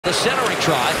The centering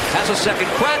try, has a second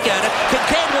crack at it.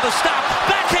 Kinkaid with a stop,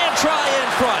 backhand try in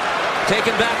front.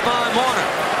 Taken back by Marner.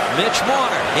 Mitch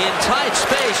Marner in tight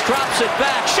space, drops it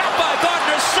back. Shot by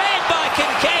Gardner, saved by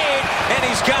Kinkaid, and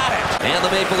he's got it. And the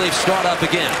Maple Leafs start up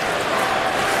again.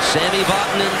 Sami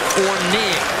Vatanen or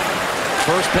Neal.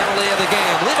 First penalty of the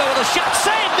game. Lebo with a shot,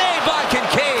 save made by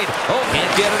Kinkaid. Oh,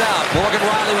 can't get it out. Morgan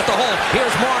Riley with the hold.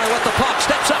 Here's Marner with the puck,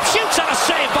 steps up, shoots on a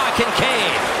save by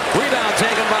Kinkaid. Rebound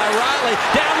taken by Riley.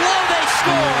 Down low, they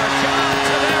score. John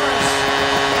Tavares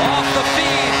off the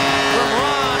feed from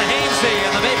Ron Hainsey,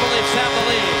 and the Maple Leafs have the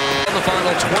lead. In the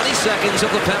final 20 seconds of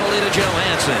the penalty to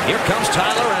Johansson. Here comes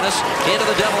Tyler Ennis into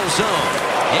the Devils zone.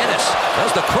 Ennis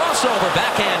does the crossover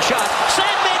backhand shot.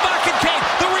 Save made by Kinkaid.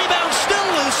 The rebound still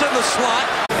loose in the slot.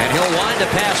 And he'll wind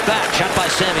a pass back. Shot by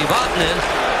Sami Vatanen.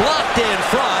 Blocked in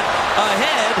front.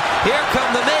 Ahead. Here come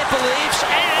the Maple Leafs.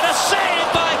 And a save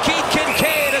by Keith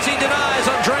Kinkaid as he denies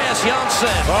Andreas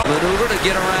Johnsson. Maneuver to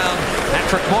get around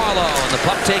Patrick Marleau. And the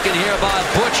puck taken here by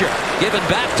Butcher. Given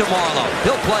back to Marleau.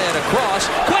 He'll play it across.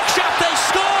 Quick shot. They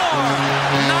score.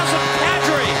 Nazem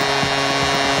Kadri.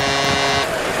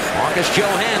 Marcus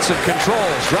Johansson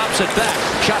controls. Drops it back.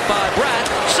 Shot by Bratt.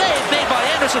 Save made by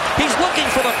Anderson. He's looking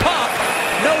for the puck.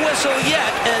 No whistle yet,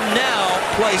 and now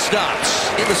play stops.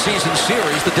 In the season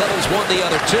series, the Devils won the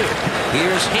other two.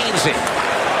 Here's Hainsey.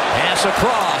 Pass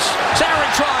across.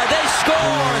 Centering try. They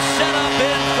score. Set up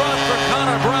in front for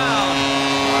Connor Brown.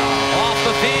 Off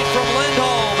the feed from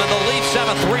Lindholm, and the Leafs have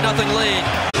a 3-0 lead.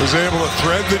 Was able to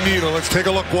thread the needle. Let's take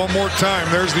a look one more time.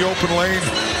 There's the open lane.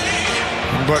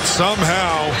 But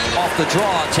somehow... Off the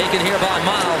draw, taken here by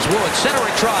Miles Wood.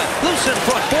 Centering try, loose in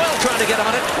front. Boyle trying to get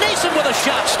on it. Nason with a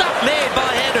shot. Stop made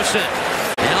by Anderson.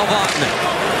 Now Vatanen.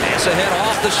 Pass ahead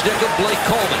off the stick of Blake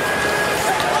Coleman.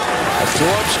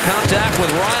 Absorbs contact with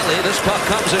Riley. This puck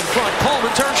comes in front.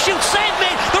 Coleman turns, shoots, save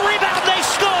made. The rebound, they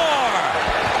score!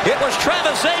 It was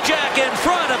Travis Zajac in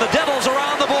front, and the Devils are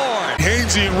on the board.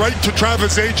 Hainsey right to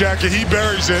Travis Zajac, and he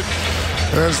buries it.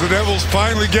 As the Devils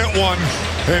finally get one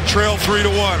and trail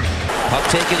 3-1. Puck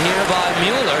taken here by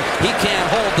Mueller. He can't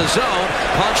hold the zone.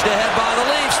 Punched ahead by the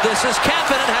Leafs. This is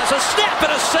Kapanen. Has a step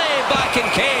and a save by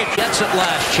Kinkaid. Gets it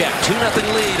last check. 2-0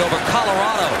 lead over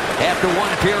Colorado after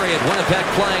one period. Winnipeg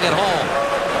playing at home.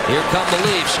 Here come the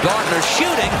Leafs. Gardner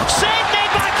shooting. Save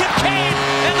made by Kinkaid.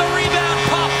 And the rebound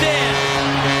popped in.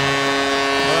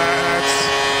 That's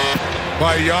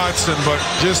by Johnsson, but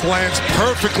just lands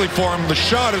perfectly for him. The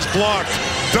shot is blocked.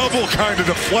 Double kind of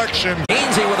deflection.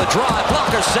 Hainsey with a drive.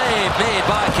 Blocker save made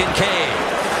by Kinkaid.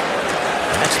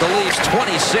 That's the Leafs'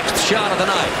 26th shot of the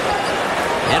night.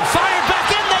 And fired back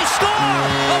in. They score.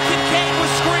 Oh, Kinkaid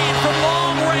was screened from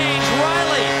long range.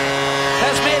 Riley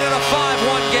has made it a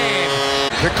 5-1 game.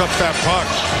 Pick up that puck.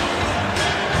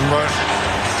 But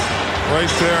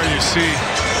right there you see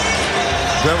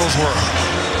Devils work.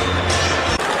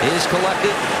 Is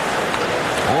collected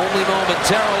only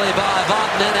momentarily by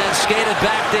Vatanen and skated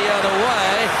back the other way.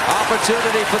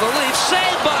 Opportunity for the Leafs.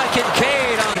 Saved by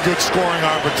Kinkaid. Good scoring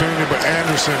opportunity, but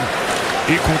Anderson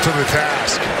equal to the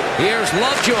task. Here's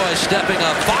Lovejoy stepping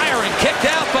up, firing, kicked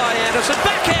out by Anderson.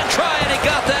 Backhand try, and he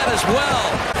got that as well.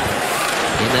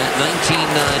 In that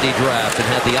 1990 draft, and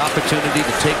had the opportunity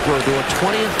to take Brodeur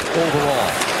 20th overall.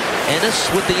 Ennis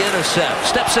with the intercept,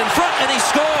 steps in front, and he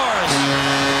scores.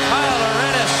 Tyler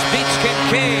Ennis beats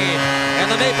Kinkaid,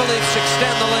 and the Maple Leafs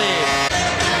extend the lead.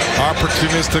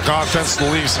 Opportunistic offense the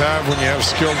Leafs have when you have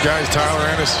skilled guys. Tyler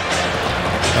Ennis,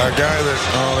 a guy that,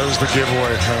 oh, there's the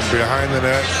giveaway. Behind the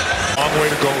net. Long way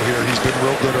to go here. He's been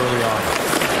real good early on.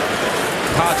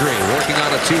 Kadri working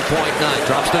on a 2-point night.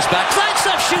 Drops this back. Slides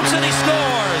up, shoots, and he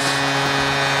scores.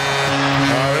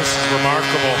 This is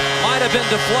remarkable. Might have been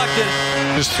deflected.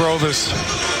 Just throw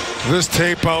this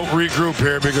tape out, regroup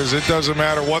here, because it doesn't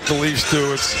matter what the Leafs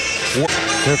do.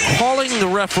 They're calling the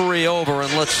referee over,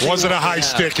 and let's see. Was it a high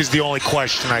stick is the only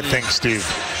question, I think, Steve.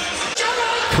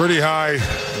 Pretty high.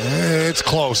 It's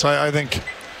close. I think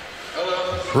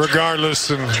regardless,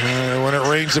 and when it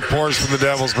rains it pours for the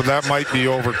Devils, but that might be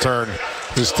overturned.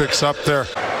 The stick's up there.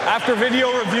 After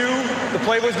video review, the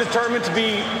play was determined to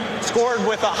be scored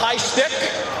with a high stick.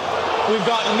 We've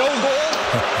got no goal.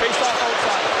 Face off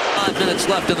outside. 5 minutes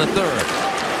left in the third.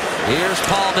 Here's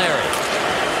Palmieri.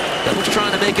 Devils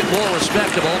trying to make it more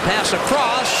respectable. Pass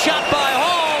across. Shot by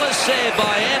Hall is saved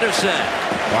by Anderson.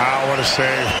 Wow, what a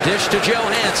save. Dish to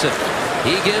Johansson.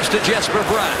 He gives to Jesper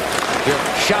Bratt.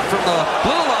 Shot from the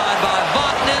blue line by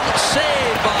Vatanen.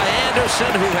 Saved by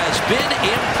Anderson, who has been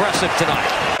impressive tonight.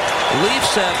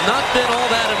 Leafs have not been all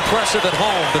that impressive at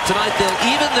home, but tonight they'll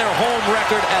even their home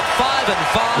record at 5-5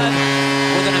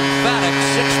 with an emphatic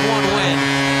 6-1 win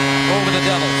over the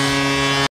Devils.